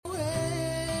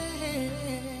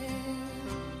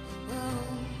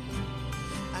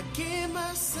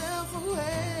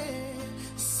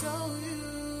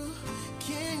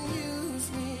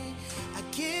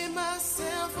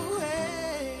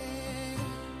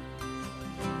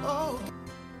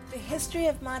history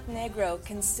of Montenegro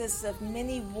consists of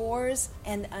many wars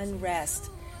and unrest,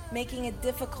 making it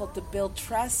difficult to build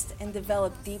trust and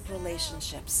develop deep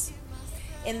relationships.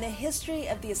 In the history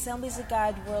of the Assemblies of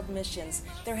God World Missions,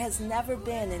 there has never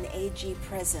been an AG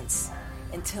presence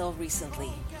until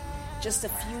recently. Just a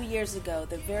few years ago,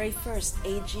 the very first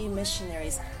AG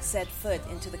missionaries set foot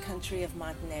into the country of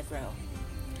Montenegro.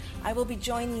 I will be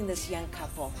joining this young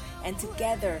couple, and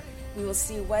together we will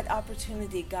see what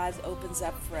opportunity God opens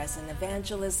up for us in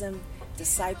evangelism,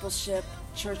 discipleship,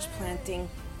 church planting,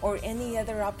 or any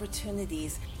other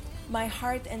opportunities. My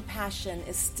heart and passion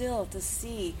is still to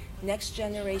see next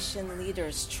generation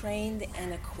leaders trained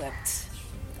and equipped.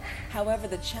 However,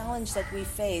 the challenge that we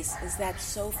face is that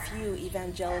so few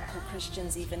evangelical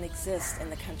Christians even exist in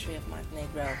the country of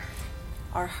Montenegro.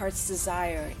 Our heart's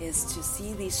desire is to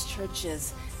see these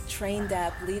churches trained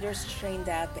up, leaders trained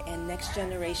up, and next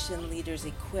generation leaders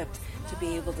equipped to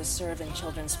be able to serve in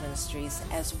children's ministries,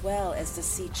 as well as to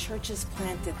see churches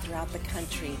planted throughout the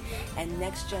country and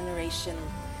next generation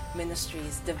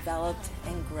ministries developed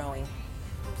and growing.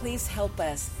 Please help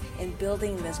us in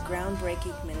building this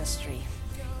groundbreaking ministry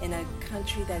in a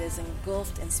country that is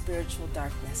engulfed in spiritual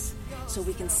darkness, so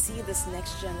we can see this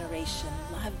next generation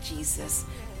love Jesus,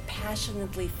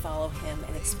 passionately follow him,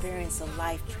 and experience a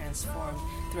life transformed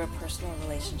through a personal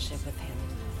relationship with him.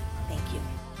 Thank you.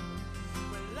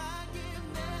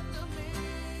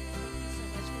 So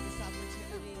much for this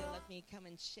opportunity to let me come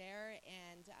and share.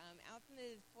 And out in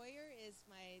the foyer is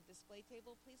my display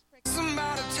table. Please prick.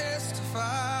 Somebody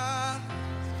testify.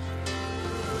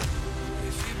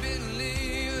 If you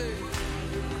believe it,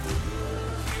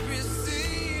 if you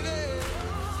receive it,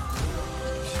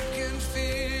 if you can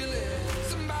feel it.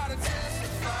 Somebody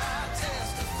testify,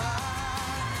 testify.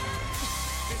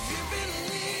 If you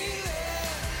believe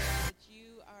it. That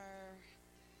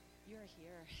you're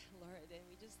here, Lord, and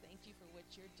we just thank you for what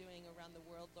you're doing around the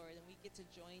world, Lord, and we get to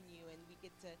join you and we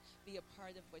get to be a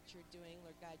part of what you're doing,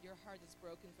 Lord God. Your heart is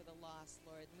broken for the lost,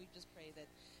 Lord, and we just pray that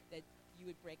you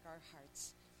would break our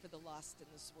hearts for the lost in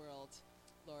this world,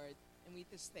 Lord. And we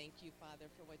just thank you, Father,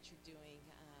 for what you're doing,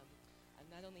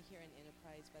 not only here in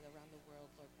Enterprise, but around the world,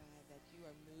 Lord God, that you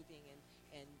are moving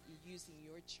and you're using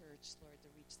your church, Lord, to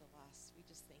reach the lost. We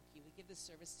just thank you. We give this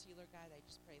service to you, Lord God. I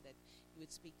just pray that you would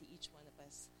speak to each one of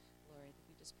us, Lord.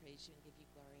 We just praise you and give you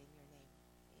glory in your name.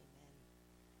 Amen.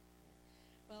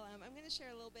 Well, I'm going to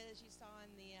share a little bit, as you saw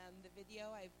in the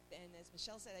video. And as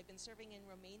Michelle said, I've been serving in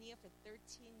Romania for 13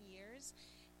 years.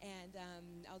 And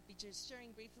I'll be just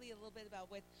sharing briefly a little bit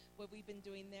about what we've been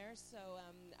doing there. So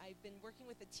I've been working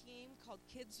with a team called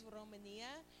Kids Romania,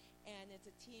 and it's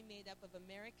a team made up of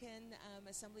American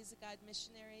Assemblies of God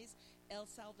missionaries, El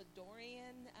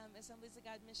Salvadorian Assemblies of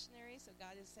God missionaries. So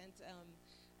God has sent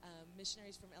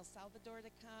missionaries from El Salvador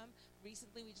to come.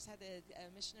 Recently, we just had a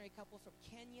missionary couple from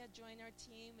Kenya join our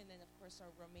team, and then, of course, our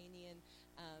Romanian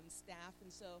staff. And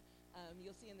so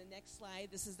you'll see in the next slide,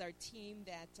 this is our team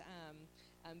that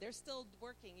they're still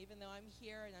working, even though I'm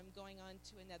here and I'm going on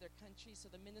to another country. So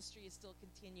the ministry is still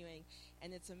continuing,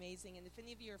 and it's amazing. And if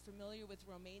any of you are familiar with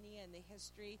Romania and the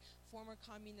history, former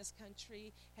communist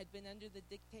country, had been under the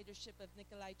dictatorship of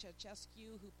Nicolae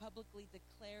Ceausescu, who publicly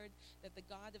declared that the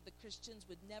God of the Christians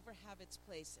would never have its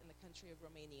place in the country of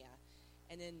Romania.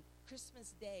 And in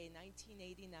Christmas Day,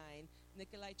 1989,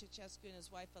 Nicolae Ceausescu and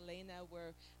his wife Elena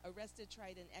were arrested,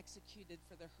 tried, and executed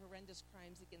for their horrendous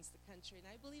crimes against the country. And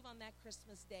I believe on that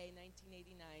Christmas Day,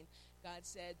 1989, God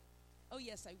said, oh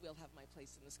yes, I will have my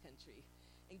place in this country.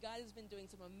 And God has been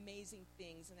doing some amazing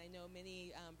things, and I know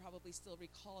many probably still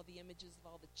recall the images of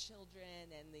all the children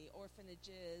and the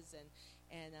orphanages,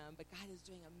 but God is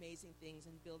doing amazing things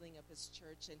and building up His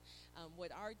church. And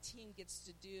what our team gets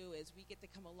to do is we get to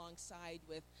come alongside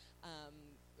with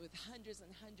hundreds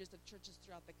and hundreds of churches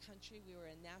throughout the country. We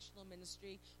were a national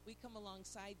ministry. We come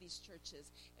alongside these churches,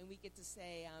 and we get to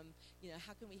say,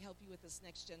 how can we help you with this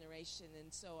next generation?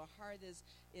 And so our heart is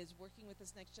working with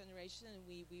this next generation, and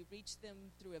we reach them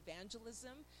through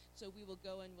evangelism. So we will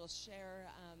go and we'll share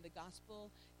the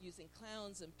gospel using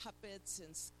clowns and puppets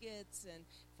and skits and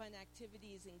fun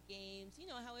activities and games. You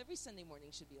know how every Sunday morning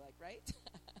should be like, right?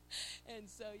 And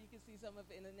so you can see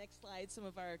in the next slide, some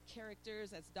of our characters.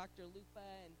 That's Dr. Lupa,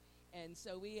 and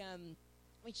so we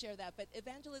share that. But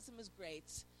evangelism is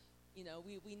great. You know,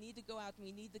 we need to go out and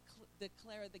we need to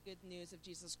declare the good news of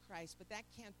Jesus Christ, but that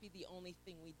can't be the only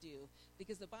thing we do,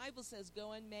 because the Bible says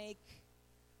go and make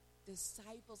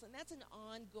disciples, and that's an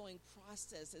ongoing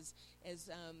process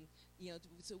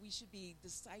so we should be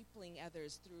discipling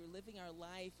others through living our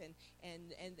life,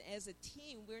 and as a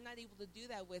team we're not able to do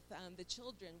that with the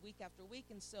children week after week,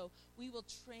 and so we will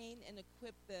train and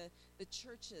equip the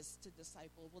churches to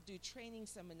disciple. We'll do training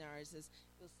seminars, as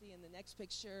you'll see in the next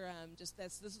picture. This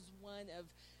is one of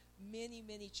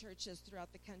many churches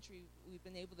throughout the country. We've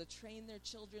been able to train their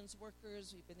children's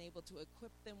workers. We've been able to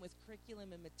equip them with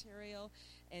curriculum and material,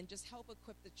 and just help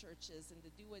equip the churches, and to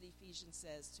do what Ephesians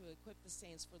says, to equip the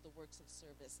saints for the works of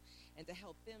service, and to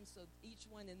help them so each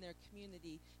one in their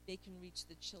community, they can reach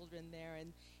the children there.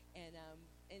 And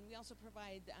we also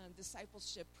provide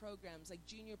discipleship programs like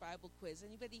Junior Bible Quiz.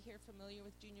 Anybody here familiar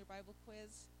with Junior Bible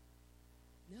Quiz?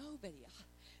 Nobody.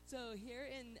 So here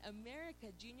in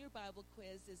America, Junior Bible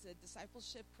Quiz is a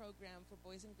discipleship program for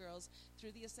boys and girls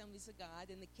through the Assemblies of God,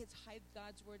 and the kids hide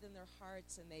God's word in their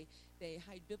hearts, and they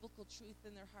hide biblical truth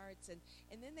in their hearts, and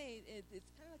then it's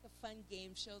kind of like a fun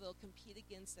game show. They'll compete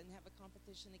against and have a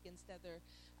competition against other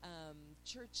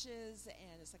churches,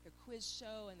 and it's like a quiz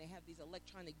show, and they have these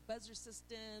electronic buzzer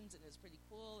systems, and it's pretty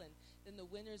cool. And then the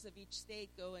winners of each state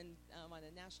go on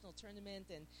a national tournament,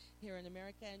 and here in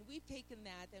America, and we've taken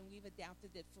that and we've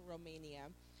adapted it for Romania.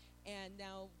 And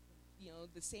now,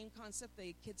 the same concept,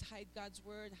 the kids hide God's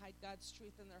word, hide God's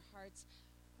truth in their hearts.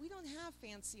 We don't have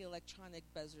fancy electronic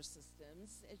buzzer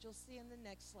systems. As you'll see in the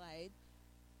next slide,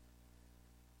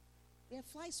 we have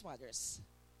fly swatters.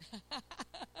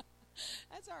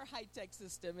 That's our high-tech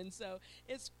system, and so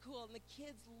it's cool, and the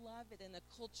kids love it. And the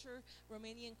culture,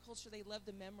 Romanian culture, they love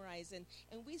to memorize. And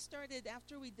we started,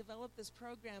 after we developed this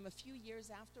program, a few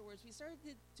years afterwards, we started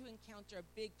to encounter a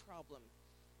big problem.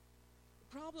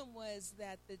 The problem was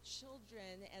that the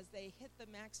children, as they hit the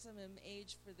maximum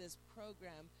age for this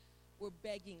program, were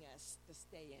begging us to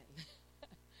stay in.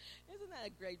 Isn't that a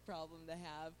great problem to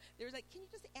have? They were like, can you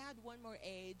just add one more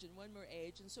age and one more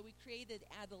age? And so we created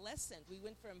adolescent. We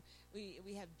went from,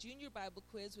 we have Junior Bible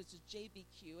Quiz, which is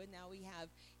JBQ, and now we have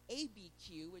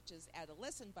ABQ, which is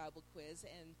Adolescent Bible Quiz.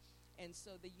 And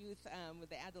so the youth, with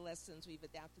the adolescents, we've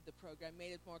adapted the program,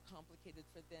 made it more complicated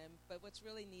for them. But what's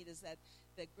really neat is that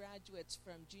the graduates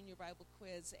from Junior Bible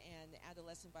Quiz and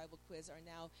Adolescent Bible Quiz are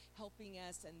now helping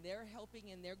us, and they're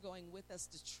helping, and they're going with us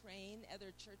to train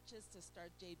other churches to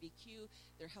start JBQ.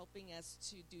 They're helping us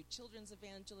to do children's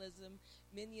evangelism.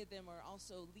 Many of them are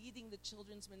also leading the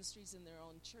children's ministries in their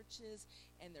own churches,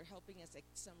 and they're helping us at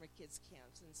summer kids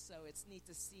camps. And so it's neat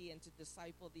to see and to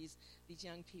disciple these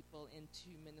young people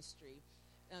into ministry.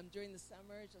 During the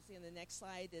summer, as you'll see on the next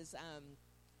slide, is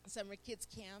summer kids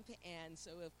camp, and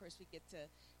so of course we get to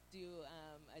do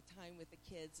a time with the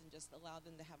kids and just allow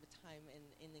them to have a time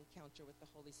in encounter with the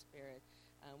Holy Spirit,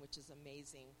 which is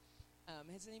amazing.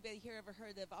 Has anybody here ever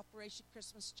heard of Operation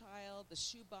Christmas Child, the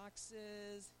shoe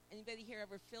boxes? Anybody here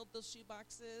ever filled those shoe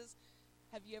boxes?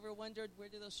 Have you ever wondered, where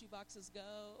do those shoe boxes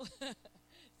go?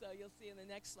 So you'll see in the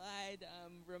next slide,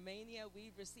 Romania,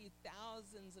 we've received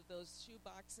thousands of those shoe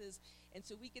boxes, and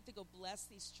so we get to go bless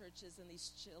these churches and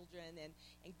these children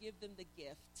and give them the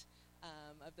gift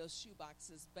of those shoe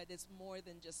boxes. But it's more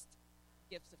than just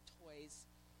gifts of toys.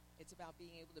 It's about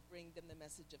being able to bring them the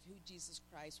message of who Jesus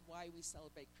Christ, why we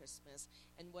celebrate Christmas,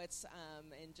 and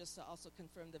and just to also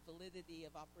confirm the validity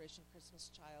of Operation Christmas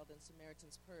Child and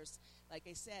Samaritan's Purse. Like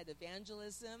I said,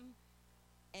 evangelism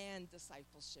and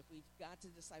discipleship. We've got to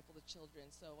disciple the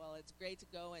children. So while it's great to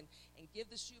go and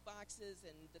give the shoe boxes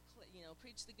and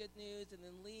preach the good news and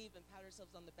then leave and pat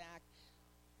ourselves on the back,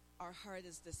 our heart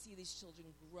is to see these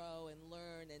children grow and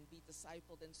learn and be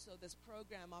discipled. And so this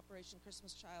program, Operation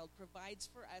Christmas Child, provides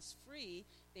for us free.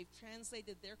 They've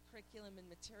translated their curriculum and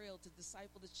material to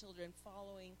disciple the children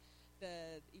following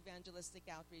the evangelistic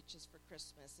outreaches for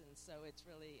Christmas. And so it's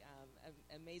really an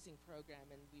amazing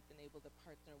program, and we've been able to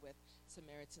partner with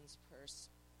Samaritan's Purse.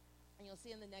 And you'll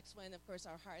see in the next one, of course,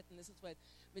 our heart, and this is what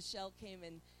Michelle came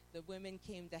and the women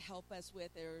came to help us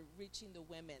with. They're reaching the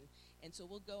women. And so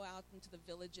we'll go out into the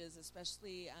villages,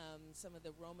 especially some of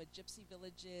the Roma gypsy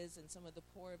villages and some of the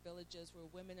poorer villages where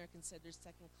women are considered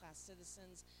second-class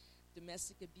citizens.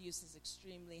 Domestic abuse is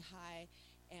extremely high,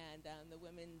 and the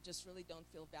women just really don't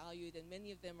feel valued. And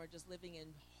many of them are just living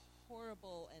in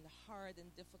horrible and hard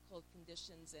and difficult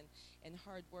conditions and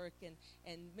hard work.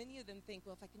 And many of them think,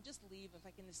 well, if I can just leave, if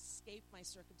I can escape my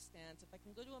circumstance, if I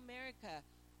can go to America,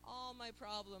 all my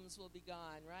problems will be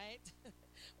gone, right?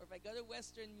 Or if I go to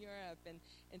Western Europe. And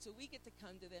so we get to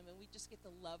come to them, and we just get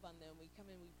to love on them. We come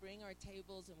in, we bring our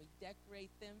tables, and we decorate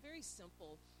them. Very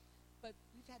simple. But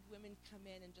we've had women come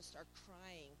in and just start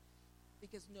crying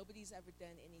because nobody's ever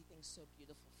done anything so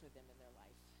beautiful for them in their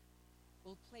life.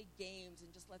 we'll play games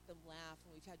and just let them laugh.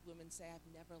 And we've had women say, I've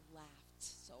never laughed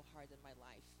so hard in my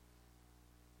life.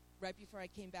 Right before I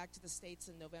came back to the States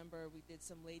in November, we did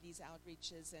some ladies'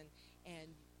 outreaches, and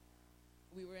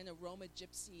we were in a Roma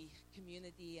Gypsy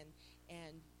community,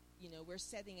 and we're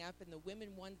setting up, and the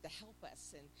women wanted to help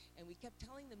us, and we kept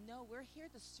telling them, no, we're here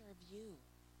to serve you.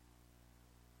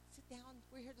 Sit down,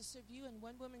 we're here to serve you. And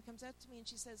one woman comes up to me and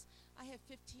she says, I have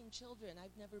 15 children.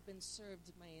 I've never been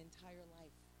served my entire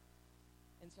life.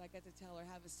 And so I got to tell her,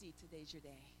 have a seat, today's your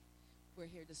day. We're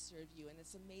here to serve you. And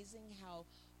it's amazing how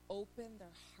open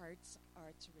their hearts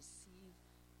are to receive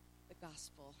the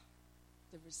gospel,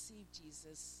 to receive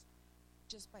Jesus,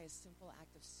 just by a simple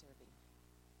act of serving.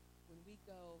 When we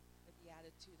go with the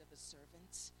attitude of a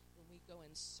servant, when we go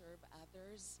and serve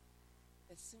others,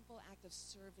 the simple act of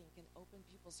serving can open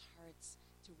people's hearts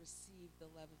to receive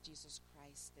the love of Jesus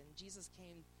Christ. And Jesus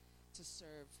came to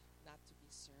serve, not to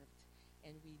be served.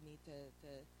 And we need to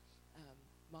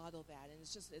model that. And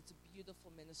it's a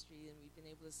beautiful ministry, and we've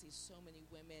been able to see so many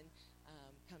women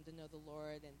come to know the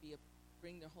Lord and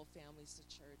bring their whole families to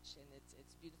church, and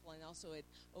it's beautiful. And also it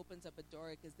opens up a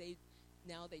door because they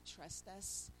trust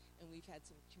us. And we've had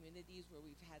some communities where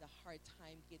we've had a hard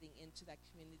time getting into that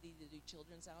community to do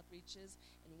children's outreaches.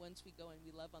 And once we go and we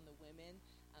love on the women,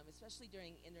 especially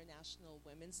during International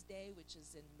Women's Day, which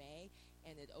is in May,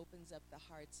 and it opens up the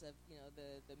hearts of,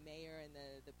 the mayor and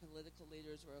the political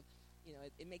leaders, where,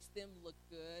 it makes them look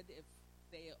good if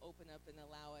they open up and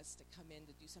allow us to come in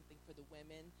to do something for the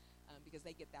women, because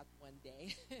they get that one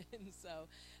day. And so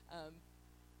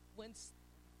once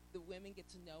the women get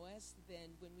to know us,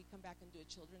 then when we come back and do a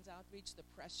children's outreach, the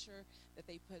pressure that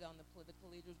they put on the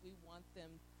political leaders, we want them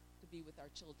to be with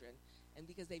our children. And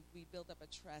because we build up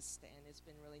a trust, and it's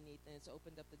been really neat, and it's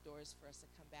opened up the doors for us to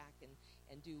come back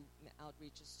and do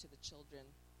outreaches to the children.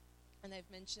 And I've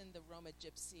mentioned the Roma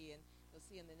Gypsy, and you'll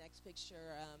see in the next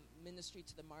picture, ministry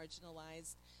to the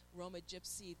marginalized. Roma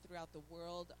Gypsy throughout the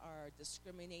world are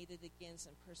discriminated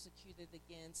against and persecuted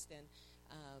against, and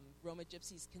Roma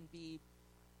Gypsies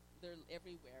they're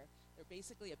everywhere. They're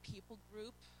basically a people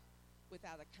group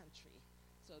without a country.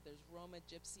 So there's Roma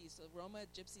Gypsies. So Roma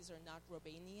Gypsies are not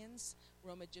Romanians.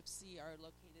 Roma Gypsy are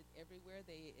located everywhere.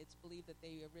 It's believed that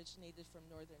they originated from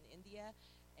northern India,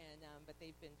 but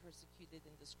they've been persecuted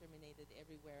and discriminated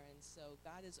everywhere. And so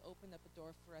God has opened up a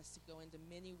door for us to go into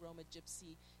many Roma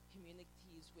Gypsy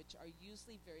communities, which are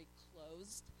usually very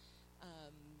closed.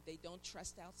 They don't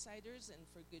trust outsiders, and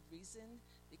for good reason,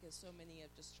 because so many have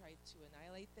just tried to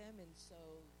annihilate them. And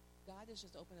so God has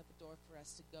just opened up a door for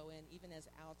us to go in, even as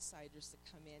outsiders, to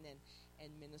come in and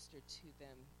minister to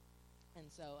them. And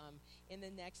so in the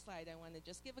next slide, I want to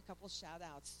just give a couple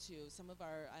shout-outs to some of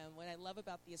our, what I love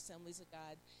about the Assemblies of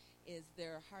God is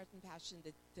their heart and passion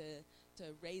to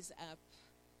raise up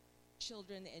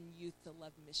children and youth to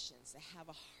love missions, to have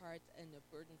a heart and a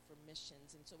burden for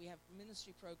missions. And so we have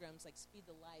ministry programs like Speed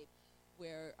the Light,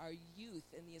 where our youth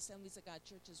in the Assemblies of God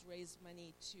churches raise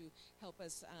money to help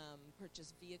us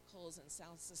purchase vehicles and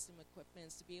sound system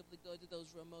equipments, to be able to go to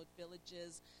those remote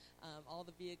villages. All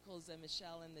the vehicles that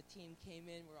Michelle and the team came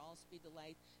in were all Speed the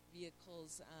Light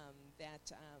vehicles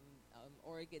that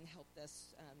Oregon helped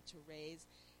us to raise.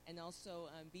 And also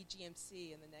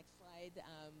BGMC, in the next slide,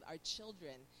 our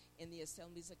children in the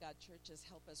Assemblies of God churches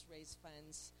help us raise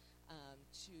funds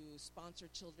to sponsor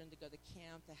children to go to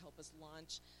camp, to help us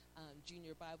launch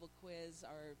Junior Bible Quiz.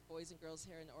 Our boys and girls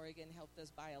here in Oregon helped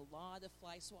us buy a lot of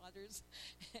fly swatters.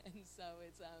 And so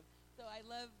it's so I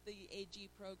love the AG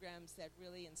programs that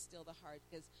really instill the heart,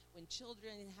 because when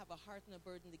children have a heart and a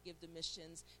burden to give to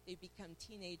missions, they become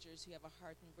teenagers who have a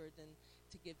heart and burden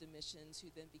to give to missions,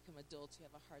 who then become adults who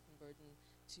have a heart and burden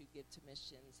to give to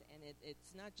missions. And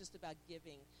it's not just about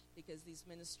giving, because these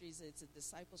ministries, it's a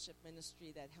discipleship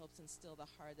ministry that helps instill the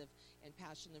heart of and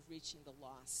passion of reaching the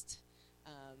lost.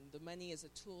 The money is a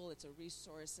tool, it's a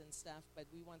resource and stuff, but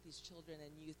we want these children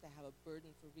and youth to have a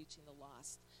burden for reaching the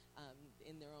lost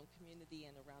in their own community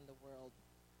and around the world.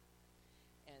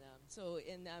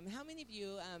 And how many of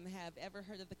you have ever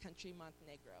heard of the country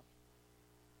Montenegro?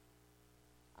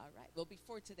 All right, well,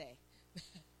 before today.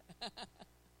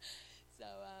 So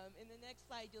in the next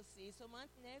slide, you'll see. So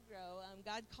Montenegro,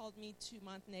 God called me to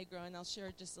Montenegro, and I'll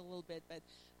share just a little bit, but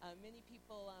many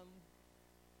people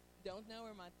don't know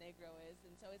where Montenegro is.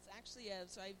 And so it's actually,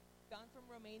 so I've gone from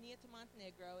Romania to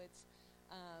Montenegro. It's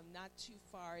not too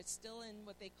far. It's still in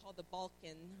what they call the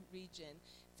Balkan region,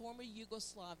 former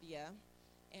Yugoslavia,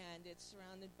 and it's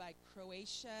surrounded by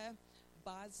Croatia,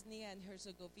 Bosnia and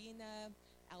Herzegovina,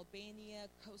 Albania,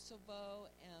 Kosovo,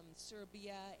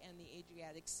 Serbia, and the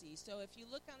Adriatic Sea. So if you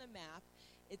look on a map,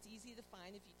 it's easy to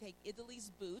find. If you take Italy's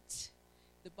boot,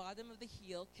 the bottom of the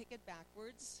heel, kick it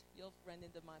backwards, you'll run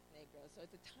into Montenegro. So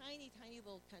it's a tiny, tiny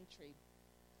little country.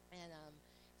 And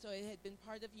so it had been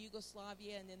part of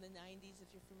Yugoslavia, and in the 90s,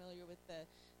 if you're familiar with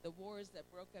the wars that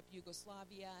broke up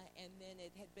Yugoslavia, and then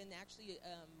it had been actually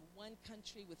one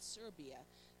country with Serbia.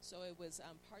 So it was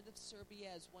part of Serbia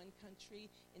as one country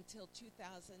until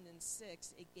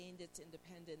 2006. It gained its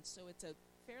independence. So it's a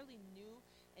fairly new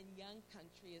and young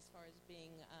country as far as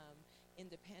being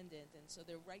independent. And so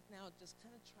they're right now just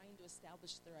kind of trying to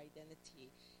establish their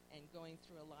identity and going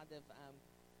through a lot of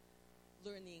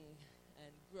learning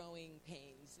and growing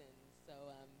pains. And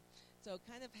so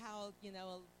kind of how,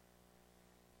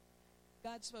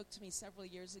 God spoke to me several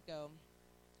years ago.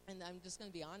 And I'm just going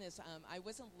to be honest, I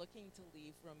wasn't looking to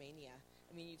leave Romania.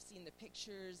 I mean, you've seen the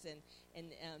pictures and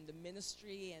the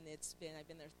ministry, and I've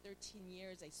been there 13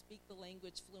 years. I speak the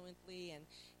language fluently,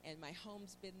 and my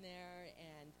home's been there,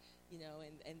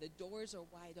 and the doors are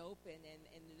wide open,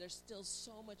 and there's still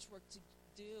so much work to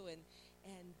do, and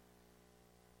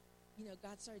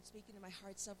God started speaking to my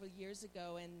heart several years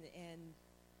ago, and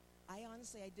I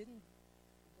honestly, I didn't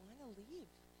want to leave.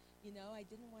 I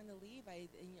didn't want to leave. I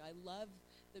love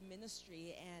the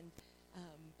ministry,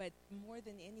 but more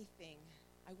than anything,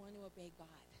 I want to obey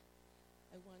God.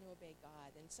 I want to obey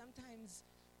God. And sometimes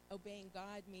obeying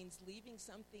God means leaving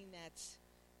something that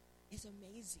is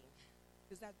amazing,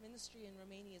 because that ministry in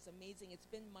Romania is amazing. It's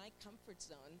been my comfort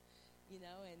zone,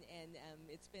 and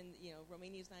it's been,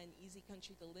 Romania is not an easy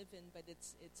country to live in, but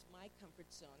it's my comfort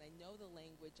zone. I know the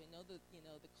language, I know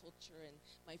the culture, and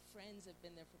my friends have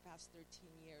been there for the past 13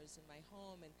 years in my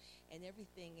home and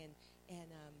everything, and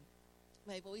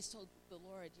I've always told the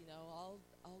Lord,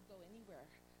 I'll go anywhere.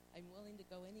 I'm willing to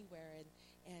go anywhere,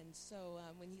 and so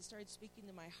when He started speaking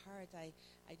to my heart, I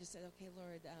just said, okay,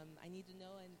 Lord, I need to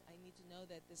know, and I need to know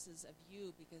that this is of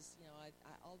You, because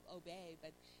I'll obey,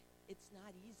 but it's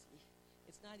not easy.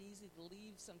 It's not easy to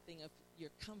leave something of your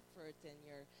comfort and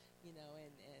your,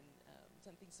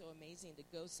 something so amazing, to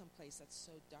go someplace that's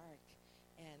so dark.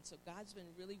 And so God's been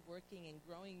really working and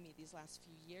growing me these last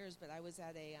few years. But I was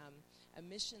at a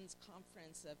missions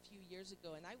conference a few years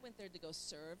ago, and I went there to go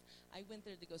serve. I went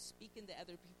there to go speak into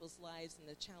other people's lives and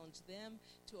to challenge them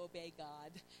to obey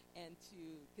God and to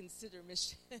consider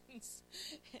missions.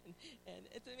 and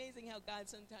it's amazing how God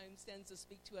sometimes tends to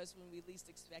speak to us when we least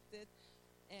expect it.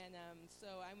 And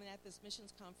so I went at this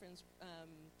missions conference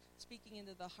speaking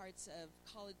into the hearts of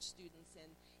college students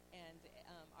and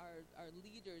our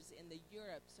leaders in the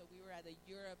Europe. So we were at a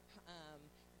Europe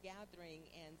gathering,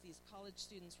 and these college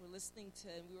students were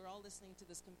we were all listening to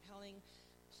this compelling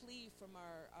plea from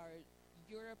our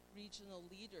Europe regional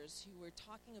leaders who were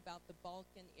talking about the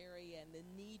Balkan area and the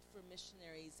need for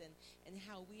missionaries, and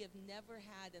how we have never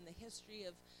had in the history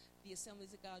of the Assemblies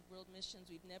of God World Missions,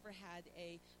 we've never had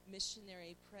a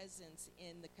missionary presence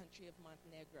in the country of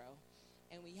Montenegro.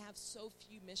 And we have so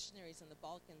few missionaries in the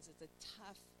Balkans. It's a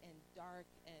tough and dark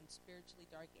and spiritually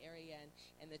dark area,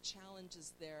 and the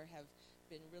challenges there have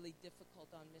been really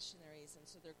difficult on missionaries. And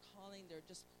so they're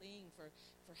just pleading for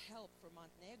help for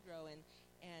Montenegro.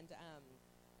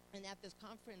 And at this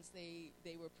conference, they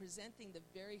were presenting the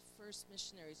very first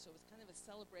missionaries. So it was kind of a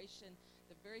celebration,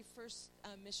 the very first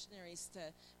missionaries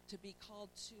to be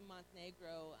called to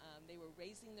Montenegro. They were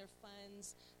raising their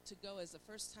funds to go as the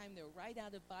first time. They were right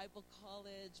out of Bible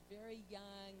college, very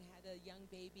young, had a young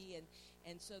baby.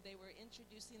 And so they were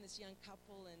introducing this young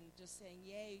couple and just saying,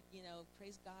 yay,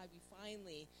 praise God, we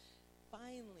finally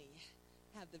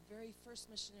have the very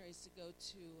first missionaries to go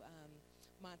to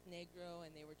Montenegro,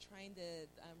 and they were trying to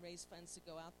raise funds to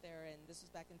go out there, and this was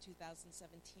back in 2017.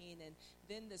 And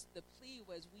then the plea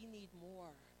was, we need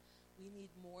more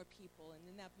people. And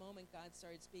in that moment, God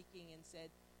started speaking and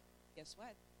said, guess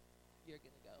what, you're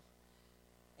going to go.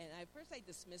 And at first I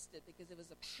dismissed it because it was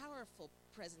a powerful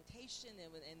presentation,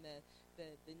 and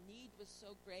the need was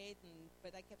so great,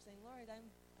 but I kept saying, Lord,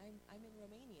 I'm in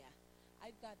Romania.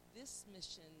 I've got this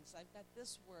missions, I've got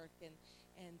this work, and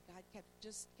God kept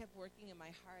working in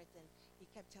my heart, and He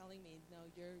kept telling me, no,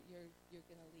 you're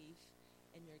going to leave,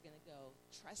 and you're going to go.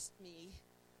 Trust me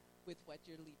with what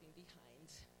you're leaving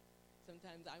behind.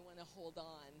 Sometimes I want to hold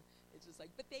on. It's just like,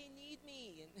 but they need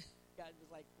me, and God was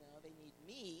like, no, they need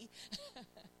me.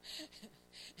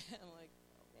 I'm like,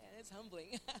 oh man, it's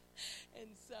humbling. And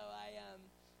so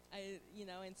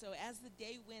and so as the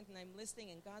day went, and I'm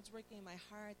listening, and God's working in my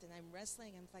heart, and I'm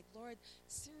wrestling, I'm like, Lord,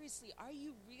 seriously, are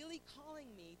you really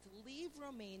calling me to leave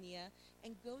Romania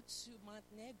and go to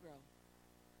Montenegro?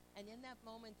 And in that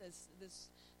moment, this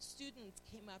student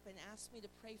came up and asked me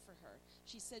to pray for her.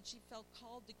 She said she felt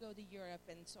called to go to Europe,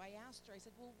 and so I asked her, I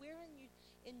said, well, where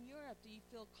in Europe do you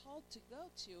feel called to go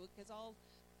to? Because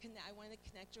I want to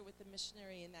connect her with the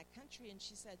missionary in that country. And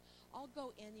she said, I'll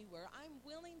go anywhere. I'm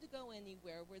willing to go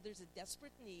anywhere where there's a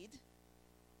desperate need,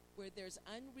 where there's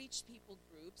unreached people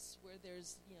groups, where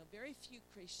there's very few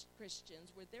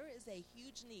Christians, where there is a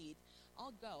huge need.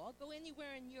 I'll go. I'll go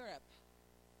anywhere in Europe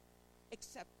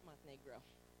except Montenegro.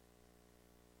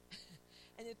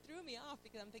 And it threw me off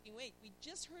because I'm thinking, wait, we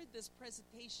just heard this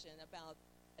presentation about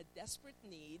a desperate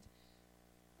need,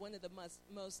 one of the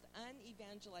most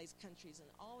unevangelized countries in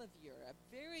all of Europe,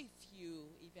 very few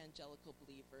evangelical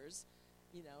believers,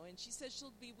 and she says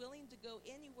she'll be willing to go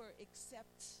anywhere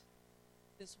except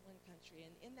this one country.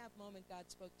 And in that moment, God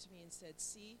spoke to me and said,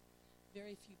 see,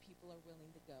 very few people are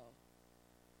willing to go.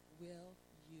 Will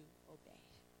you obey?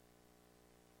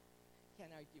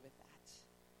 Can't argue with that.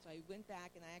 So I went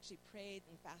back and I actually prayed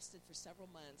and fasted for several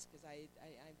months because I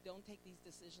don't take these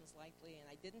decisions lightly, and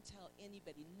I didn't tell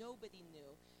anybody. Nobody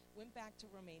knew. Went back to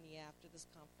Romania after this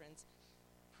conference,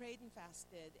 prayed and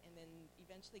fasted, and then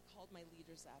eventually called my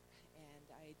leaders up, and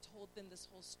I told them this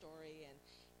whole story, and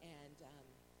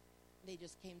they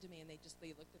just came to me and they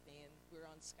looked at me, and we were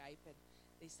on Skype, and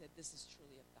they said, this is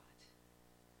truly of God.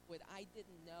 What I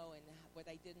didn't know and what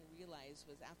I didn't realize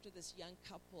was after this young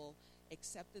couple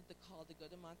accepted the call to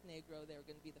go to Montenegro, they were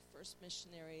going to be the first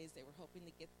missionaries. They were hoping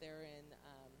to get there in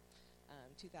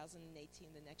 2018,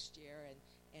 the next year,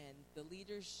 and the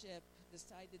leadership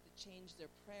decided to change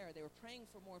their prayer. They were praying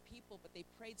for more people, but they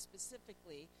prayed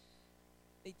specifically.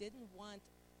 They didn't want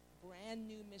brand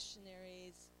new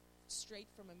missionaries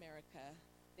straight from America.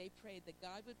 They prayed that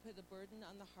God would put a burden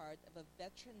on the heart of a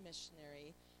veteran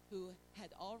missionary who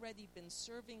had already been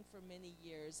serving for many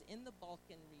years in the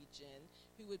Balkan region,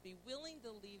 who would be willing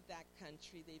to leave that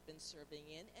country they've been serving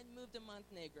in and move to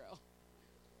Montenegro.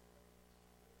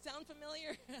 Sound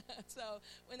familiar? So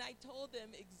when I told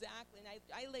them exactly, and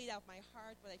I laid out my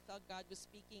heart, what I felt God was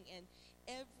speaking, and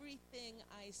everything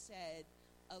I said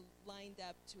lined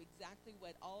up to exactly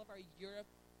what all of our Europe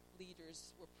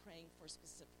leaders were praying for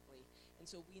specifically. And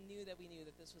so we knew that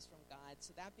this was from God.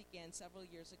 So that began several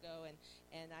years ago,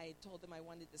 and I told them I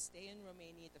wanted to stay in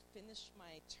Romania to finish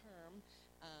my term.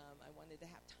 I wanted to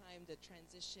have time to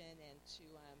transition and to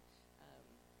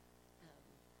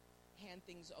hand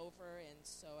things over, and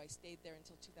so I stayed there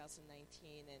until 2019,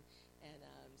 and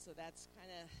so that's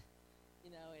kind of,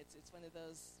 it's one of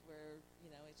those where,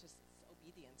 it's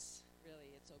obedience,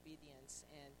 really, it's obedience,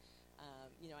 and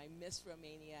I miss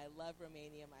Romania. I love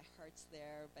Romania. My heart's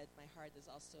there, but my heart is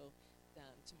also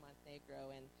to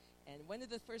Montenegro. And one of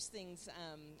the first things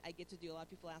I get to do, a lot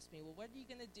of people ask me, well, what are you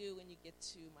going to do when you get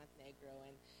to Montenegro?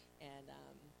 And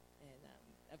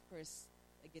of course,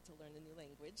 I get to learn a new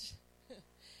language.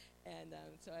 And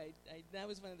so that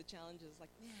was one of the challenges, like,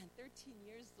 man, 13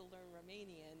 years to learn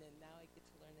Romanian, and now I get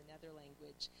to learn another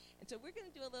language. And so we're going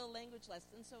to do a little language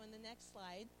lesson. So in the next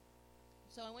slide,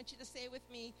 so I want you to say with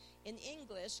me in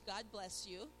English, God bless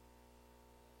you.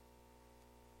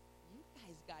 You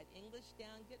guys got English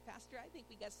down good. Pastor, I think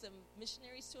we got some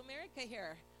missionaries to America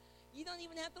here. You don't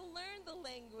even have to learn the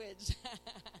language.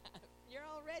 You're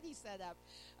already set up.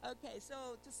 Okay,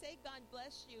 so to say God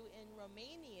bless you in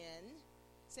Romanian,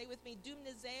 say with me,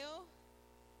 Dumnezeu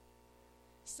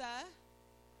să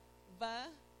vă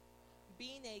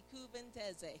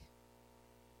binecuvânteze.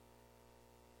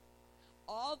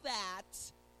 All that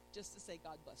just to say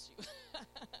God bless you.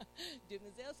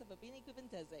 Dumnezeu să vă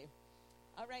binecuvânteze.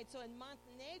 All right, so in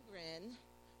Montenegrin,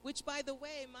 which by the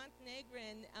way,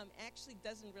 Montenegrin actually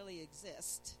doesn't really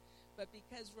exist, but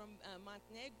because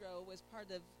Montenegro was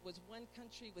one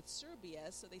country with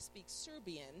Serbia, so they speak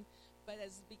Serbian, but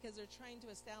because they're trying to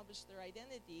establish their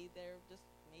identity, they're just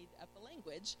made up a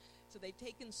language. So they've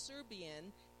taken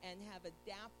Serbian and have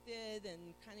adapted and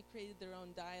kind of created their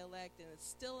own dialect, and it's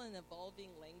still an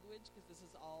evolving language because this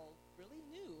is all really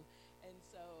new. And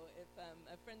so if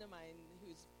a friend of mine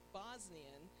who's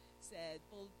Bosnian said,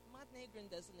 well, Montenegrin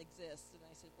doesn't exist, and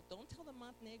I said, well, don't tell the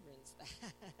Montenegrins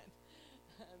that.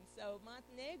 So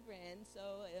Montenegrin,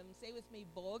 say with me,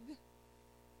 Bog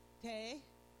te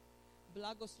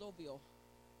blagoslovio.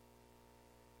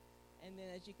 And then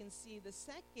as you can see, the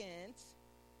second,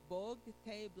 Bog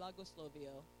te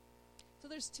blagoslovio. So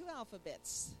there's two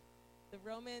alphabets, the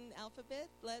Roman alphabet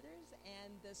letters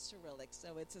and the Cyrillic.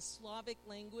 So it's a Slavic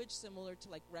language similar to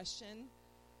like Russian.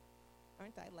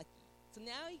 Aren't I lucky? So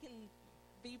now you can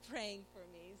be praying for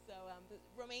me. So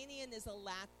Romanian is a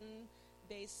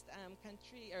Latin-based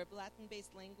country, or Latin-based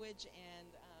language, and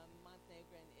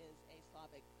Montenegrin is a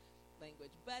Slavic language.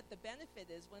 But the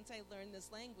benefit is once I learn this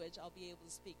language, I'll be able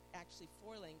to speak actually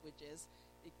 4 languages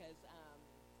because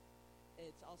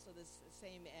it's also the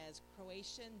same as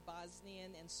Croatian,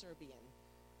 Bosnian, and Serbian.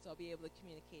 So I'll be able to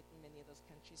communicate in many of those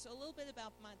countries. So a little bit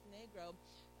about Montenegro.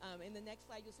 In the next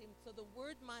slide, you'll see. So the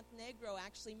word Montenegro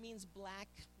actually means black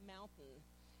mountain.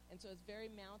 And so it's very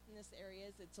mountainous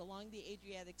areas. It's along the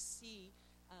Adriatic Sea,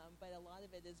 but a lot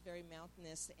of it is very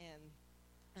mountainous, and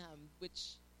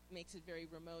which makes it very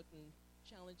remote and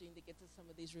challenging to get to some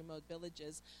of these remote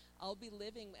villages. I'll be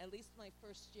living, at least my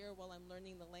first year while I'm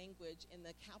learning the language, in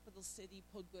the capital city,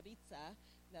 Podgorica.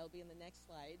 That'll be in the next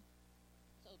slide.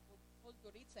 So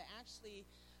Podgorica, actually,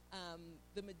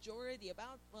 the majority,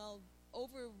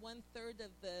 over 1/3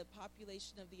 of the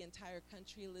population of the entire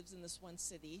country lives in this one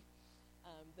city.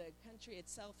 The country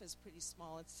itself is pretty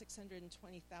small. It's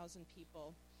 620,000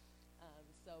 people.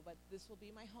 But this will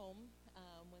be my home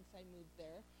once I move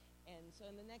there. And so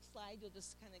in the next slide, you'll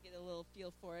just kind of get a little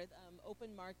feel for it.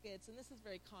 Open markets, and this is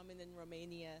very common in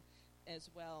Romania as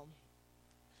well.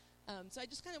 So I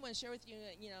just kind of want to share with you,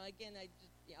 again,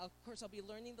 of course, I'll be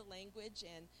learning the language,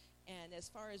 and as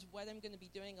far as what I'm going to be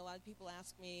doing, a lot of people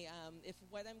ask me if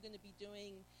what I'm going to be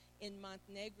doing in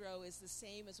Montenegro is the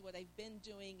same as what I've been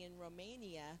doing in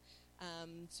Romania.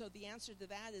 So the answer to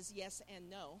that is yes and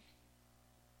no.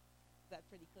 Is that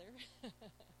pretty clear?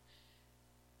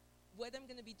 What I'm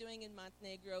going to be doing in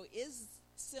Montenegro is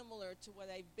similar to what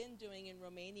I've been doing in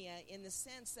Romania, in the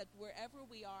sense that wherever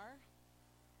we are,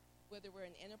 whether we're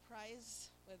in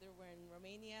Enterprise, whether we're in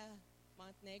Romania,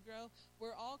 Montenegro,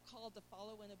 we're all called to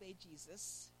follow and obey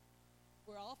Jesus.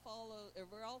 We're all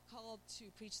called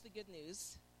to preach the good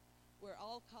news. We're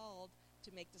all called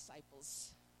to make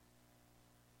disciples.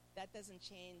 That doesn't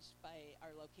change by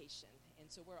our location, and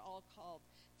so we're all called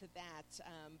to that.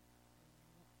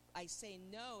 I say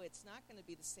no, it's not going to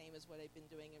be the same as what I've been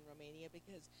doing in Romania,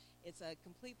 because it's a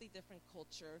completely different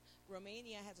culture.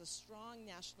 Romania has a strong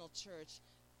national church,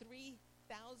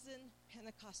 3,000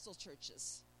 Pentecostal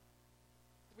churches.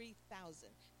 3,000.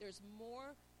 There's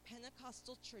more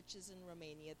Pentecostal churches in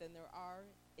Romania than there are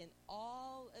in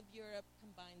all of Europe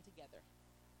combined together.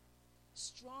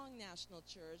 Strong national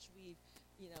church. We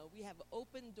have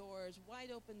open doors,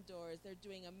 wide open doors. They're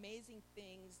doing amazing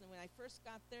things. And when I first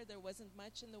got there, there wasn't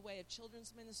much in the way of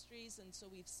children's ministries, and so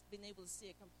we've been able to see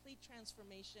a complete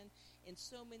transformation in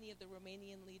so many of the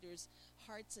Romanian leaders'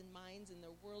 hearts and minds and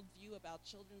their worldview about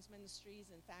children's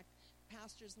ministries. In fact,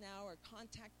 pastors now are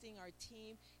contacting our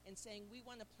team and saying, we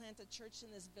want to plant a church in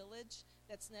this village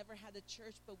that's never had a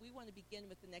church, but we want to begin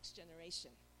with the next generation.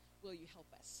 Will you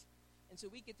help us? And so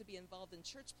we get to be involved in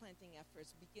church planting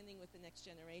efforts, beginning with the next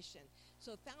generation.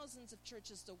 So thousands of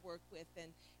churches to work with,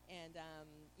 and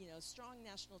strong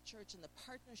national church, and the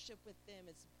partnership with them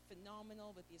is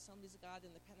phenomenal with the Assemblies of God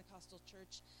and the Pentecostal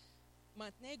church.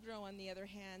 Montenegro, on the other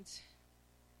hand,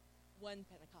 one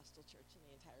Pentecostal church in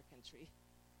the entire country.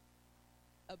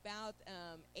 About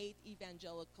 8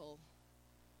 evangelical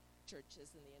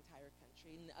churches in the entire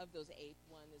country, and of those 8,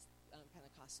 one is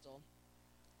Pentecostal.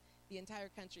 The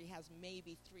entire country has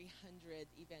maybe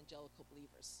 300 evangelical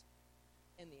believers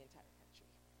in the entire country.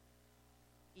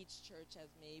 Each church has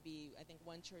maybe, I think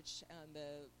one church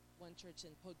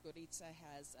in Podgorica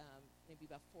has maybe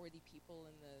about 40 people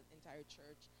in the entire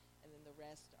church, and then the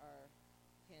rest are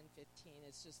 10, 15.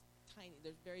 It's just tiny.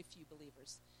 There's very few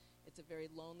believers. It's a very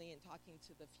lonely, and talking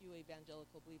to the few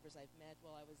evangelical believers I've met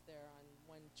while I was there on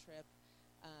one trip,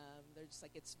 they're just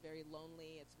like, it's very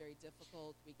lonely, it's very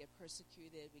difficult, we get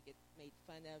persecuted, we get made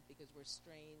fun of because we're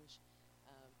strange,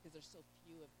 because there's so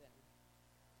few of them.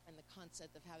 And the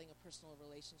concept of having a personal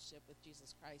relationship with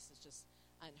Jesus Christ is just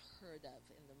unheard of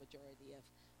in the majority of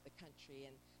the country.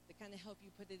 And to kind of help you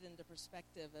put it into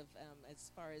perspective of as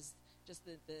far as just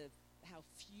the how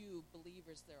few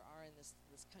believers there are in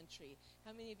this country.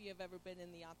 How many of you have ever been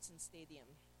in the Autzen Stadium?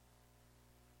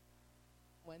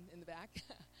 One in the back?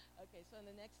 Okay, so on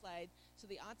the next slide, so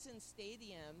the Autzen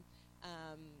Stadium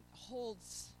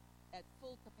holds at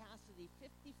full capacity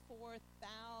 54,000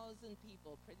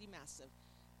 people, pretty massive.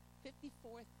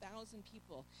 54,000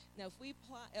 people. Now, if we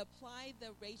apply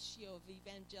the ratio of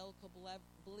evangelical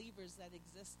believers that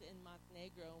exist in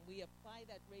Montenegro, and we apply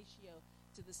that ratio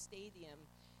to the stadium,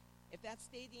 if that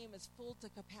stadium is full to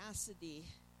capacity,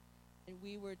 and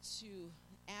we were to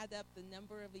add up the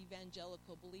number of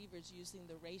evangelical believers using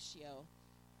the ratio,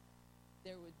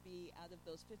 there would be, out of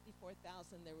those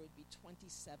 54,000, there would be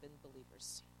 27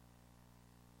 believers.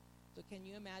 So can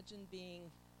you imagine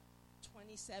being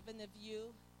 27 of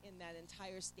you in that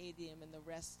entire stadium and the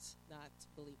rest not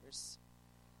believers?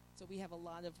 So we have a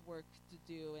lot of work to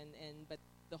do, but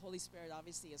the Holy Spirit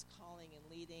obviously is calling and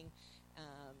leading.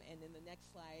 And in the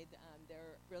next slide,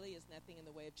 there really is nothing in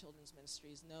the way of children's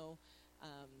ministries. No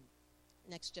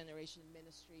next generation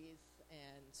ministries.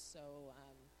 And so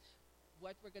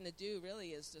what we're going to do really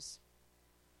is just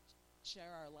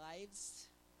share our lives,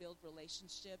 build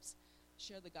relationships,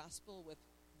 share the gospel with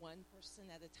one person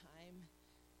at a time.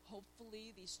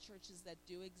 Hopefully these churches that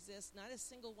do exist, not a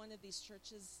single one of these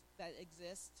churches that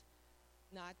exist,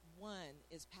 not one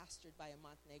is pastored by a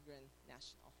Montenegrin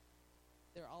national.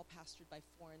 They're all pastored by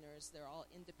foreigners. They're all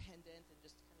independent and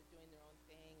just kind of doing their own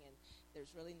thing. And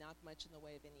there's really not much in the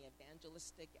way of any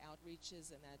evangelistic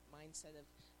outreaches and that mindset of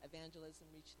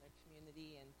evangelism reaching their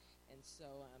community. And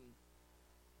so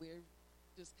we're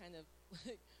just kind of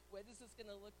like, what is this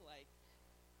going to look like?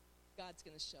 God's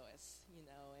going to show us, you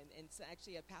know. And so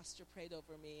actually a pastor prayed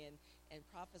over me and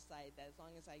prophesied that as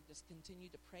long as I just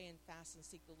continue to pray and fast and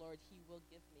seek the Lord, he will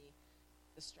give me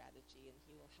the strategy and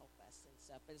he will help us and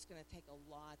stuff. But it's going to take a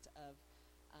lot of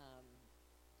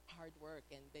hard work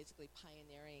and basically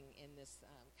pioneering in this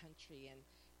country. And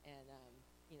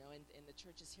you know, in the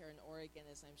churches here in Oregon,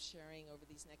 as I'm sharing over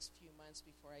these next few months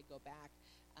before I go back,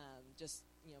 just,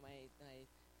 you know, my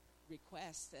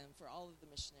request for all of the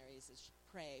missionaries is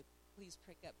pray. Please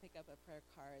pick up a prayer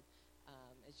card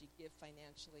as you give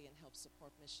financially and help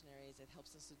support missionaries. It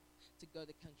helps us to go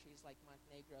to countries like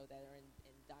Montenegro that are in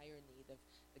dire need of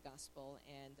the gospel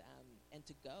and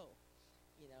to go.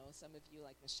 You know, some of you,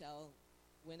 like Michelle,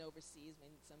 went overseas. I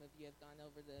mean, some of you have gone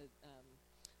over to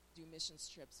do missions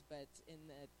trips. But in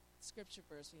the scripture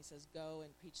verse, when he says, go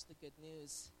and preach the good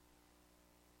news,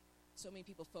 so many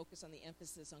people focus on the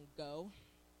emphasis on go,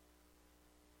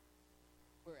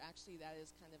 where actually that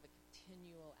is kind of a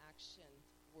continual action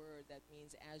word that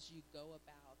means as you go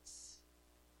about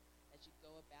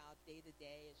day to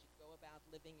day, as you go about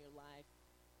living your life,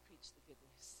 preach the good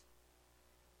news.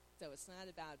 So it's not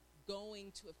about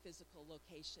going to a physical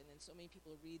location, and so many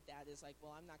people read that as like,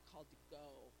 well, I'm not called to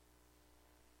go.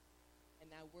 And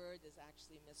that word is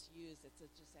actually misused. It's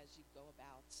just as you go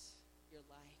about your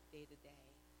life day to day.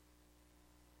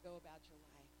 Go about your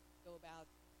life. Go about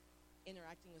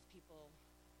interacting with people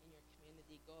in your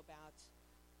community. Go about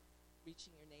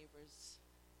reaching your neighbors.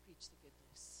 Preach the good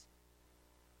news.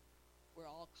 We're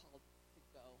all called to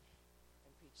go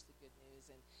and preach the good news.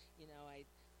 And, you know,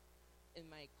 in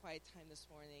my quiet time this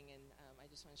morning, and I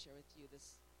just want to share with you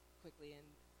this quickly, and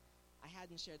I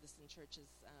hadn't shared this in churches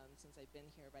since I've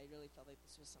been here, but I really felt like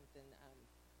this was something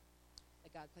that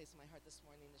God placed in my heart this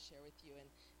morning to share with you. And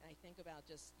I think about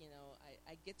just, you know,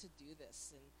 I get to do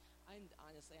this, and I'm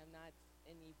not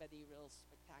anybody real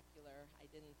spectacular. I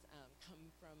didn't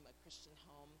come from a Christian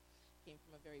home, came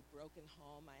from a very broken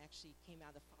home. I actually came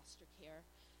out of foster care.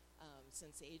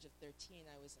 Since the age of 13,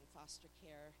 I was in foster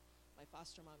care. My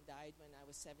foster mom died when I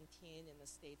was 17, and the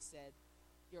state said,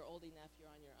 you're old enough,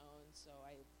 you're on your own. So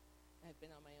I have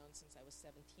been on my own since I was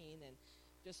 17 and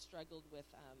just struggled with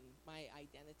my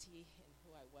identity and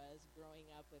who I was,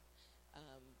 growing up with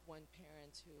one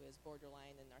parent who is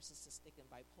borderline and narcissistic and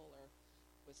bipolar.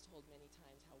 Was told many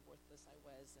times how worthless I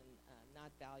was and not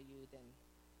valued, and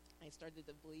I started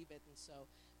to believe it. And so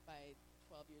by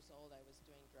 12 years old, I was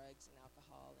doing drugs and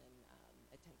alcohol and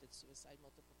attempted suicide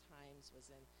multiple times, was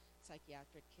in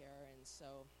psychiatric care. And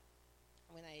so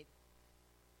when I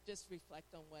just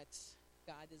reflect on what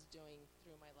God is doing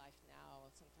through my life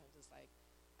now, sometimes it's like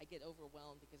I get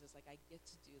overwhelmed because it's like I get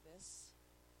to do this,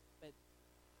 but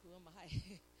who am I?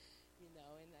 You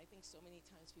know, and I think so many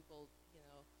times people, you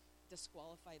know,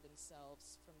 disqualify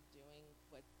themselves from doing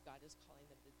what God is calling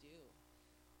them to do.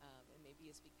 And maybe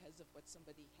it's because of what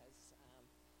somebody has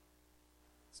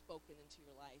spoken into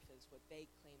your life as what they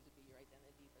claim to be your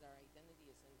identity, but our identity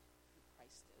is in who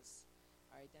Christ is.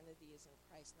 Our identity is in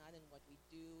Christ, not in what we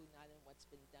do, not in what's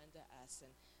been done to us.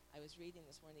 And I was reading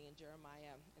this morning in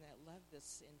Jeremiah, and I love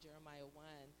this in Jeremiah 1,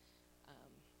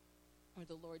 where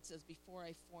the Lord says, before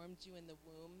I formed you in the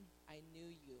womb, I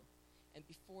knew you. And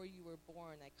before you were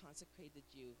born, I consecrated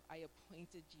you. I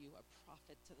appointed you a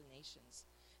prophet to the nations.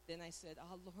 Then I said,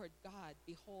 Lord God,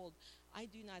 behold, I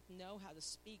do not know how to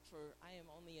speak, for I am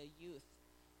only a youth.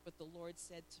 But the Lord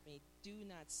said to me, do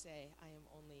not say, I am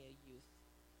only a youth.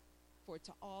 For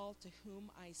to all to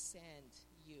whom I send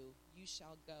you, you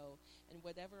shall go, and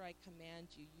whatever I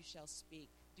command you, you shall speak.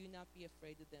 Do not be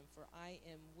afraid of them, for I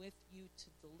am with you to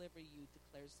deliver you,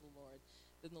 declares the Lord.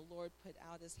 Then the Lord put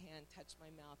out his hand, touched my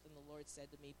mouth, and the Lord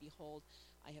said to me, behold,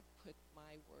 I have put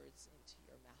my words into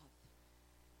your mouth.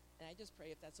 And I just pray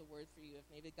if that's a word for you, if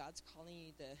maybe God's calling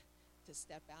you to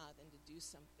step out and to do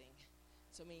something.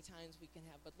 So many times we can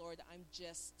have, but Lord, I'm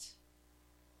just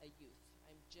a youth.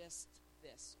 I'm just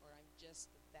this, or I'm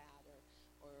just that, or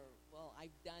well,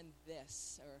 I've done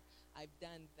this, or I've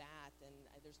done that, and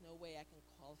there's no way I can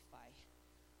qualify.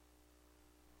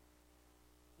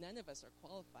 None of us are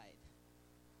qualified,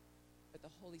 but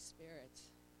the Holy Spirit,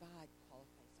 God,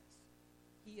 qualifies us.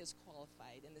 He is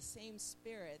qualified, and the same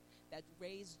Spirit that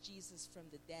raised Jesus from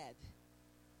the dead,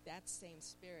 that same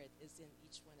Spirit is in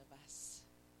each one of us.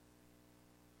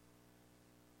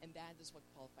 And that is what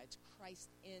qualifies. Christ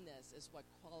in us is what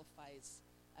qualifies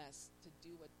us to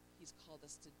do what he's called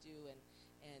us to do.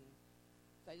 And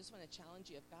so I just want to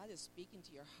challenge you, if God is speaking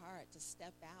to your heart, to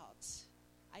step out.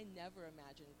 I never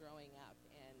imagined growing up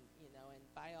and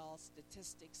by all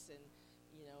statistics and,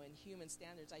 in human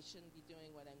standards, I shouldn't be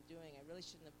doing what I'm doing. I really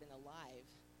shouldn't have been alive.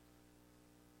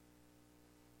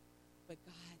 But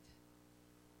God,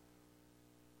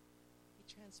 he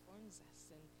transforms us,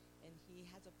 and he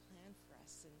has a plan for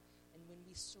us. And when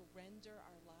we surrender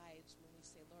our lives, when we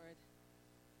say, Lord,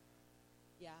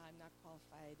 yeah, I'm not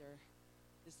qualified, or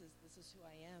this is who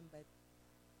I am, but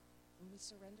when we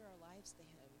surrender our lives to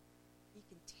him, he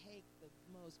can take the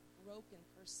most broken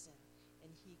person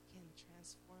and he can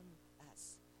transform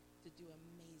us to do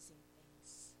amazing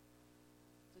things.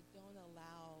 So don't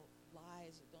allow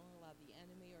lies, or don't allow the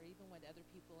enemy, or even what other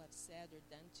people have said or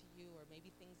done to you, or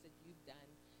maybe things that you've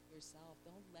done yourself.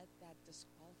 Don't let that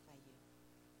disqualify you.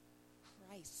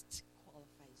 Christ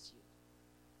qualifies you.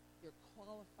 You're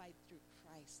qualified through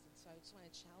Christ. And so I just want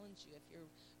to challenge you, if you're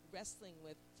wrestling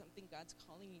with something God's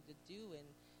calling you to do, and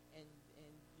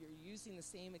you're using the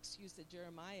same excuse that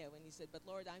Jeremiah when he said, but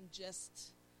Lord, I'm just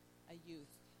a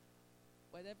youth.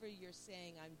 Whatever you're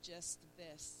saying, I'm just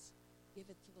this. Give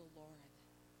it to the Lord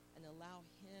and allow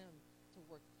him to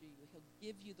work through you. He'll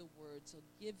give you the words.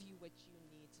 He'll give you what you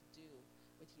need to do,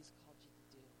 what he's called you to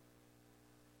do.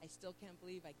 I still can't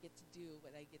believe I get to do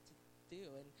what I get to do.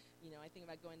 And, I think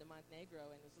about going to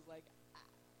Montenegro, and this is like,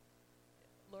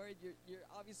 Lord, you're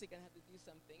obviously going to have to do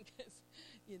something, because,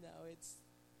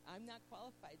 I'm not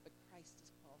qualified, but Christ is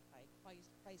qualified.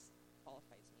 Christ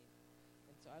qualifies me.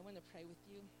 And so I want to pray with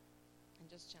you and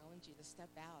just challenge you to step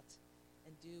out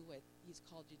and do what he's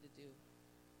called you to do.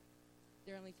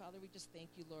 Dear Heavenly Father, we just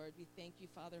thank you, Lord. We thank you,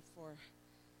 Father, for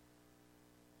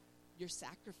your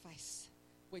sacrifice,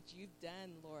 what you've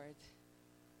done, Lord,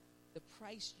 the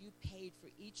price you paid for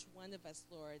each one of us,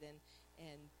 Lord,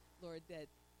 and Lord, that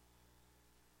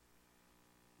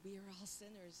we are all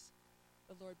sinners.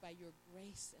 But Lord, by your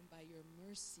grace and by your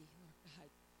mercy, Lord God,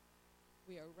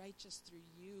 we are righteous through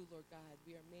you, Lord God.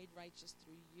 We are made righteous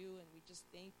through you, and we just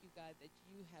thank you, God, that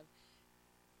you have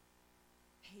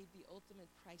paid the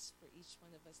ultimate price for each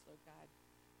one of us, Lord God.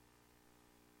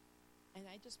 And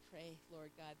I just pray,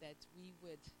 Lord God, that we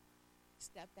would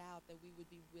step out, that we would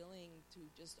be willing to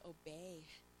just obey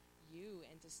you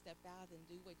and to step out and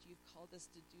do what you've called us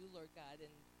to do, Lord God.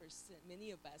 And for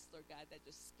many of us, Lord God, that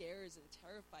just scares and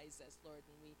terrifies us, Lord.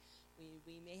 And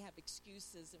we may have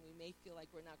excuses, and we may feel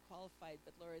like we're not qualified,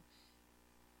 but Lord,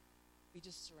 we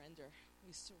just surrender.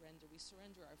 We surrender. We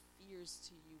surrender our fears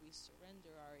to you. We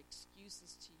surrender our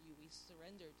excuses to you. We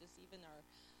surrender just even our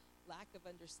lack of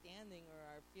understanding or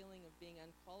our feeling of being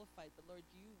unqualified. But Lord,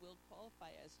 you will qualify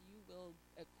us. You will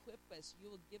equip us. You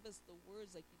will give us the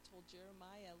words like you told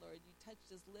Jeremiah, Lord. You touched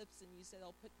his lips and you said,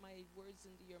 I'll put my words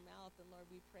into your mouth. And Lord,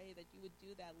 we pray that you would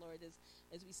do that, Lord,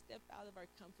 as we step out of our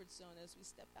comfort zone, as we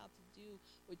step out to do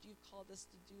what you've called us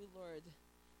to do, Lord.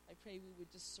 I pray we would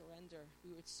just surrender.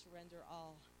 We would surrender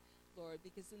all, Lord,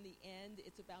 because in the end,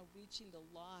 it's about reaching the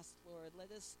lost, Lord. Let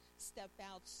us step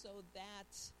out so that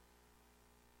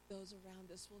those around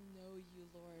us will know you,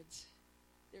 Lord.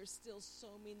 There's still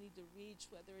so many to reach,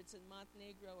 whether it's in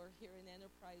Montenegro or here in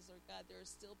Enterprise, Lord God. There are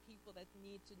still people that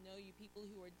need to know you, people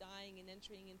who are dying and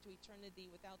entering into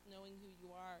eternity without knowing who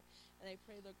you are. And I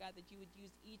pray, Lord God, that you would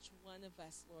use each one of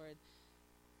us, Lord,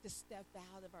 to step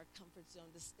out of our comfort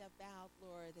zone, to step out,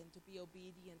 Lord, and to be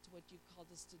obedient to what you've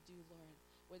called us to do, Lord.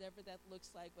 Whatever that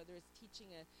looks like, whether it's teaching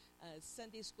a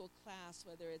Sunday school class,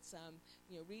 whether it's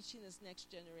reaching this next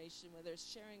generation, whether it's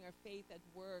sharing our faith at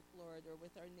work, Lord, or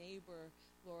with our neighbor,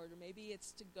 Lord, or maybe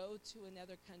it's to go to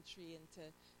another country and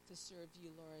to serve you,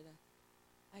 Lord.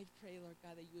 I pray, Lord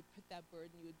God, that you would put that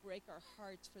burden, you would break our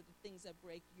hearts for the things that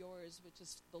break yours, which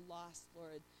is the lost,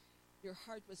 Lord. Your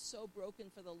heart was so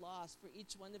broken for the lost, for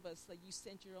each one of us, that you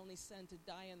sent your only son to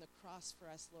die on the cross for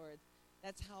us, Lord.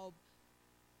 That's how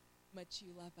much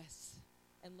you love us.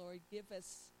 And Lord, give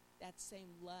us that same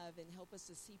love and help us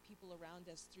to see people around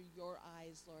us through your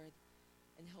eyes, Lord.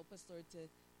 And help us, Lord,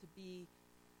 to be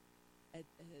a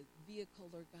vehicle,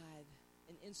 Lord God,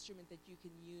 an instrument that you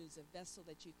can use, a vessel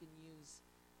that you can use,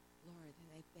 Lord.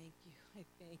 And I thank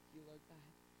you, Lord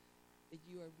God, that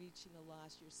you are reaching the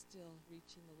lost. You're still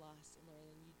reaching the lost, and Lord,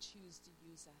 and you choose to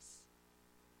use us.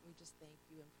 We just thank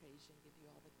you and praise you and give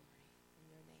you all the glory. In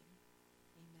your name,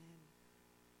 amen.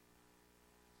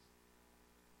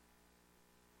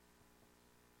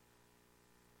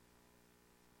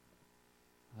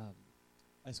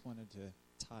 I just wanted to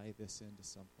tie this into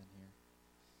something here.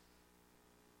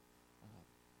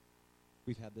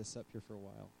 We've had this up here for a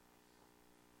while.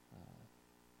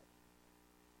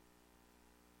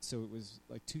 So it was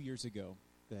like 2 years ago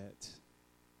that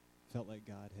felt like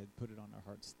God had put it on our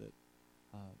hearts that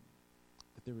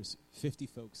there was 50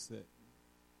 folks that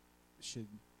should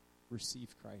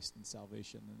receive Christ and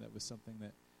salvation, and that was something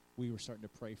that we were starting to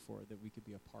pray for, that we could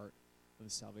be a part of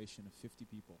the salvation of 50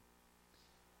 people.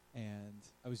 And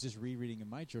I was just rereading in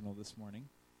my journal this morning,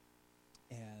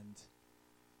 and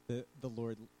the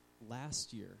Lord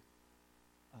last year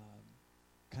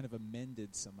kind of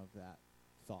amended some of that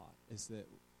thought, is that,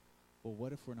 well,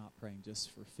 what if we're not praying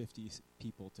just for 50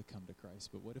 people to come to Christ,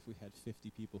 but what if we had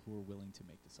 50 people who were willing to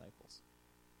make disciples?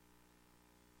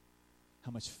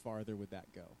 How much farther would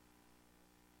that go?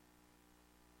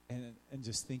 And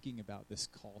just thinking about this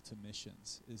call to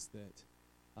missions is that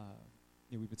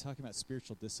we've been talking about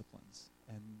spiritual disciplines,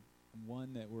 and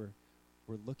one that we're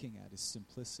looking at is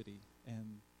simplicity.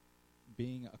 And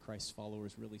being a Christ follower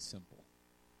is really simple.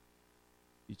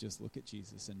 You just look at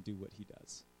Jesus and do what he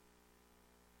does.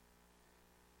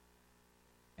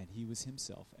 And he was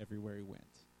himself everywhere he went.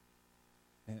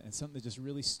 And something that just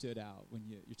really stood out when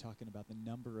you're talking about the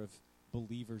number of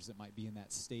believers that might be in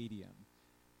that stadium.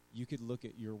 You could look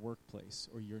at your workplace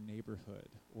or your neighborhood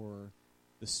or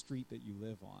the street that you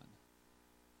live on,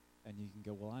 and you can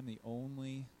go, well, I'm the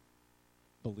only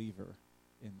believer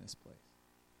in this place.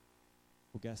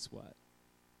 Well, guess what?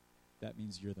 That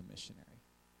means you're the missionary.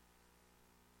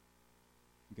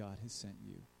 God has sent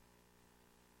you.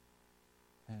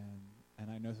 And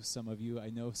I know some of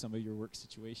your work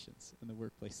situations and the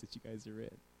workplace that you guys are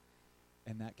in.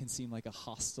 And that can seem like a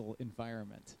hostile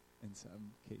environment in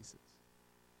some cases.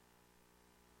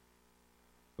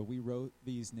 But we wrote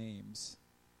these names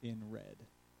in red.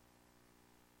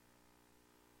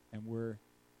 And we're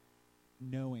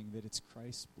knowing that it's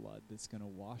Christ's blood that's going to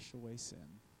wash away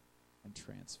sin and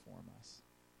transform us.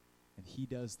 And he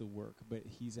does the work, but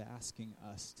he's asking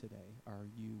us today, are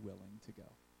you willing to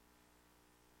go?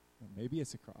 Or maybe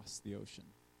it's across the ocean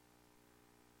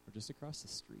or just across the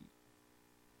street.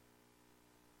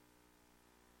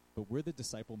 But we're the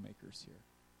disciple makers here.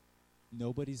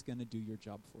 Nobody's going to do your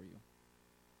job for you.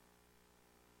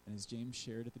 And as James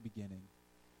shared at the beginning,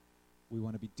 we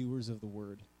want to be doers of the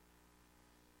word.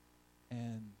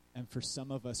 And for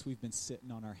some of us, we've been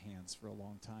sitting on our hands for a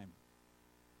long time.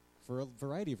 For a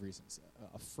variety of reasons.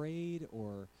 Afraid,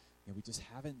 or we just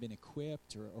haven't been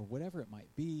equipped, or whatever it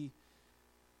might be.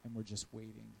 And we're just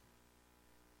waiting,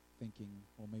 thinking,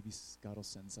 well, maybe God will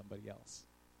send somebody else.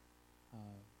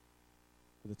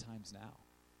 For the time's now.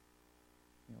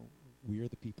 We are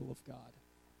the people of God.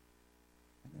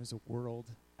 And there's a world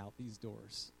out these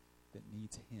doors that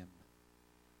needs him.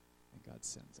 And God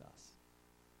sends us.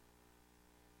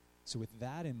 So with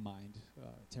that in mind,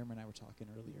 Tamara and I were talking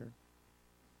earlier,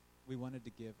 we wanted to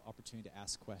give opportunity to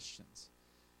ask questions.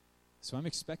 So I'm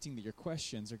expecting that your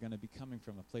questions are going to be coming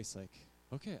from a place like,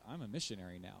 okay, I'm a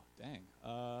missionary now. Dang.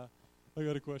 I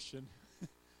got a question.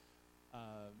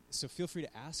 So feel free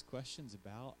to ask questions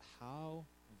about how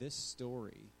this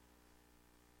story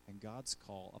and God's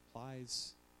call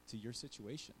applies to your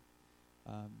situation.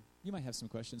 You might have some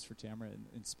questions for Tamara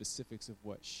in specifics of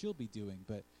what she'll be doing,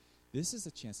 but this is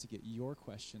a chance to get your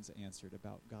questions answered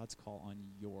about God's call on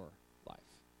your life.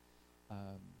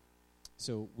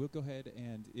 So we'll go ahead,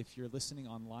 and if you're listening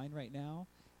online right now,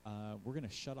 we're going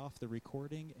to shut off the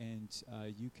recording, and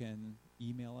you can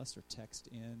email us or text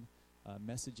in,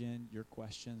 message in your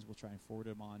questions. We'll try and forward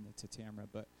them on to Tamara,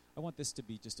 but I want this to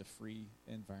be just a free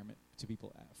environment to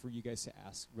people, for you guys to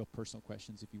ask real personal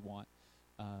questions if you want.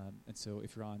 And so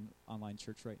if you're on online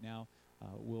church right now,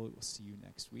 we'll see you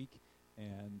next week,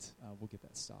 and we'll get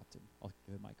that stopped, and I'll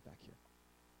give the mic back here.